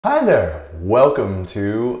Hi there! Welcome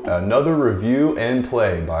to another review and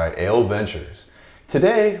play by Ale Ventures.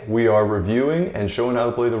 Today we are reviewing and showing how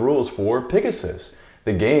to play the rules for Pigasus.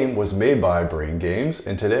 The game was made by Brain Games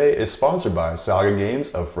and today is sponsored by Saga Games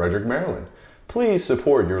of Frederick, Maryland. Please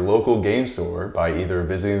support your local game store by either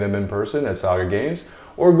visiting them in person at Saga Games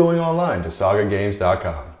or going online to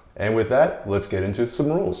sagagames.com. And with that, let's get into some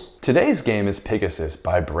rules. Today's game is Pigasus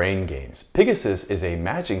by Brain Games. Pigasus is a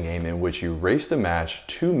matching game in which you race to match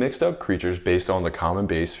two mixed up creatures based on the common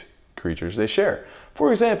base creatures they share.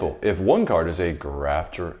 For example, if one card is a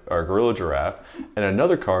gorilla giraffe and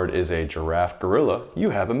another card is a giraffe gorilla, you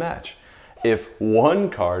have a match. If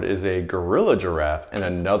one card is a gorilla giraffe and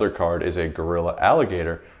another card is a gorilla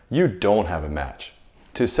alligator, you don't have a match.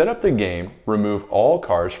 To set up the game, remove all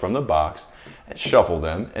cards from the box, shuffle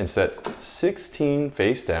them, and set 16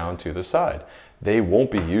 face down to the side. They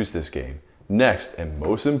won't be used this game. Next, and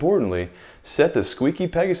most importantly, set the squeaky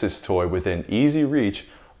Pegasus toy within easy reach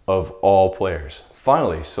of all players.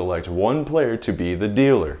 Finally, select one player to be the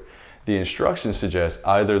dealer. The instructions suggest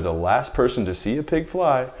either the last person to see a pig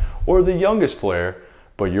fly or the youngest player,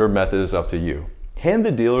 but your method is up to you. Hand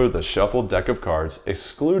the dealer the shuffled deck of cards,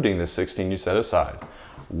 excluding the 16 you set aside.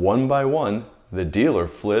 One by one, the dealer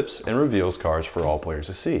flips and reveals cards for all players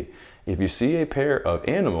to see. If you see a pair of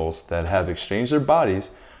animals that have exchanged their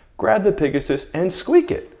bodies, grab the Pigasus and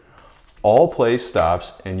squeak it. All play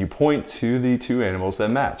stops and you point to the two animals that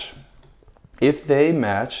match. If they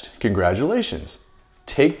matched, congratulations.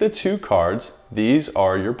 Take the two cards, these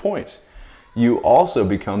are your points. You also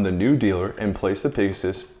become the new dealer and place the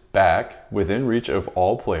Pigasus back within reach of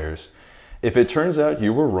all players. If it turns out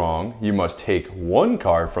you were wrong, you must take one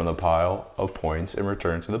card from the pile of points and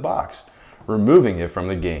return to the box, removing it from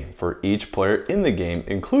the game for each player in the game,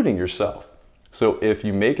 including yourself. So if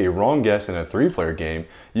you make a wrong guess in a 3-player game,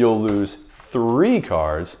 you'll lose 3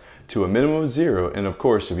 cards to a minimum of 0, and of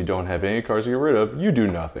course, if you don't have any cards to get rid of, you do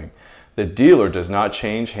nothing. The dealer does not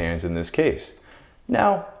change hands in this case.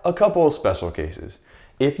 Now, a couple of special cases.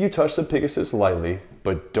 If you touch the Pigasus lightly,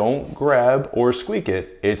 but don't grab or squeak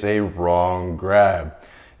it, it's a wrong grab.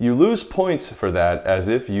 You lose points for that as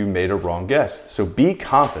if you made a wrong guess, so be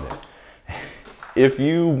confident. If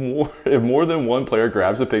more than one player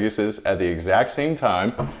grabs the Pigasus at the exact same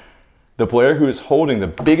time, the player who is holding the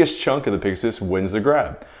biggest chunk of the Pigasus wins the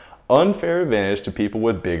grab. Unfair advantage to people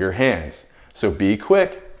with bigger hands, so be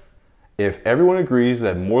quick. If everyone agrees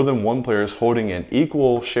that more than one player is holding an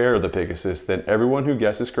equal share of the Pigasus, then everyone who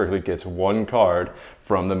guesses correctly gets one card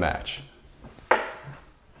from the match.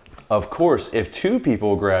 Of course, if 2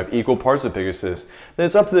 people grab equal parts of Pigasus, then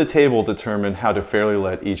it's up to the table to determine how to fairly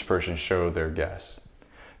let each person show their guess.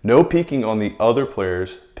 No peeking on the other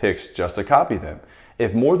player's picks just to copy them.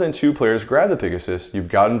 If more than 2 players grab the Pigasus, you've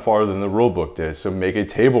gotten farther than the rulebook did, so make a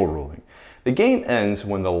table ruling. The game ends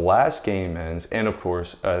when the last game ends, and of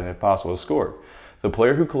course, if possible, is scored. The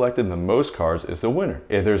player who collected the most cards is the winner.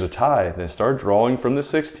 If there's a tie, then start drawing from the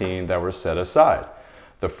 16 that were set aside.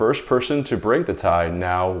 The first person to break the tie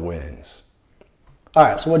now wins. All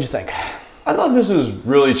right, so what'd you think? I thought this was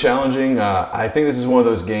really challenging. I think this is one of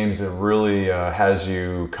those games that really has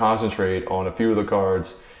you concentrate on a few of the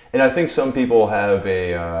cards. And I think some people have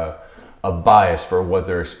a bias for what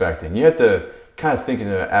they're expecting. You have to kind of think in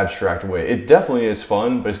an abstract way. It definitely is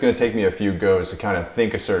fun, but it's going to take me a few goes to kind of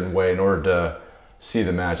think a certain way in order to see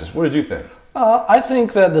the matches. What did you think? I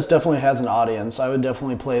think that this definitely has an audience. I would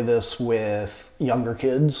definitely play this with younger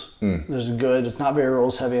kids. This is good. It's not very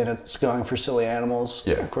rules heavy and it's going for silly animals.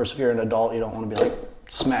 Yeah. Of course, if you're an adult, you don't want to be like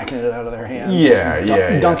smacking it out of their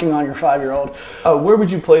hands. Dunking on your 5-year-old. Where would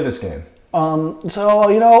you play this game? So,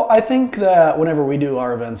 you know, I think that whenever we do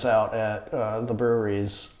our events out at the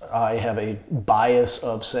breweries, I have a bias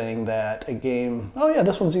of saying that a game, oh yeah,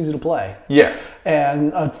 this one's easy to play. Yeah.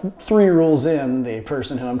 And 3 rules in, the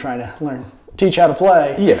person who I'm trying to teach how to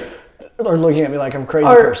play are looking at me like I'm a crazy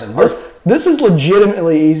person. This is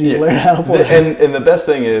legitimately easy to learn how to play. And the best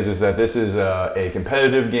thing is that this is a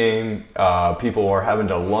competitive game. People are having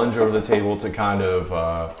to lunge over the table to kind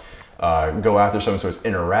of go after someone, so it's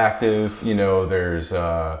interactive. You know, there's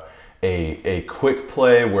a quick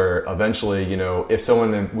play where eventually, you know, if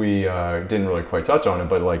someone, we didn't really quite touch on it,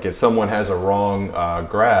 but like if someone has a wrong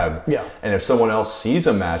grab, and if someone else sees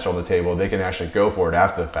a match on the table, they can actually go for it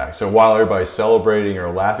after the fact. So while everybody's celebrating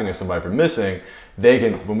or laughing at somebody for missing, they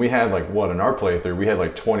can, when we had like, what, in our playthrough, we had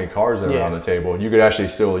like 20 cards that were on the table, and you could actually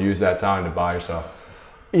still use that time to buy yourself.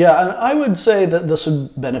 Yeah, and I would say that this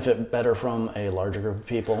would benefit better from a larger group of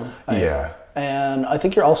people. And I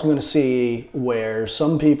think you're also going to see where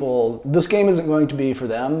some people, this game isn't going to be for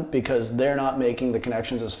them because they're not making the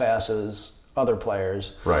connections as fast as other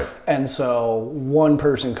players. Right. And so one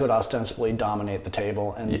person could ostensibly dominate the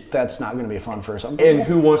table, and that's not going to be fun for some people. And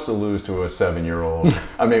who wants to lose to a 7-year-old?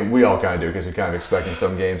 I mean, we all kind of do because we kind of expect in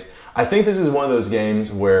some games. I think this is one of those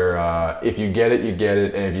games where if you get it, you get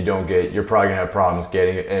it, and if you don't get it, you're probably going to have problems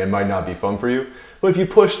getting it, and it might not be fun for you. But if you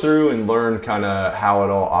push through and learn kind of how it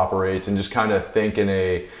all operates and just kind of think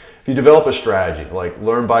if you develop a strategy, like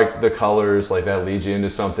learn by the colors, like that leads you into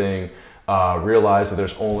something, realize that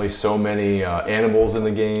there's only so many animals in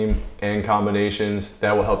the game and combinations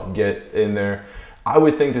that will help get in there. I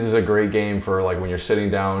would think this is a great game for like when you're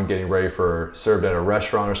sitting down getting ready for served at a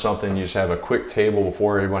restaurant or something. You just have a quick table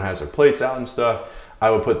before everyone has their plates out and stuff. I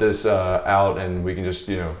would put this out and we can just,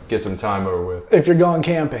 get some time over with. If you're going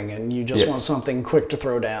camping and you just want something quick to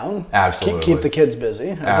throw down, absolutely. Keep the kids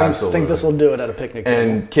busy. I think this will do it at a picnic table.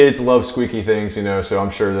 And kids love squeaky things, so I'm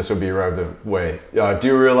sure this would be right the way. Do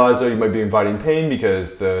you realize, though, you might be inviting pain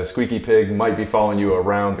because the squeaky pig might be following you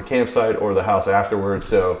around the campsite or the house afterwards,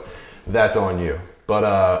 so that's on you. But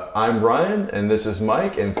I'm Ryan, and this is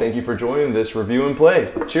Mike, and thank you for joining this review and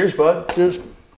play. Cheers, bud. Cheers.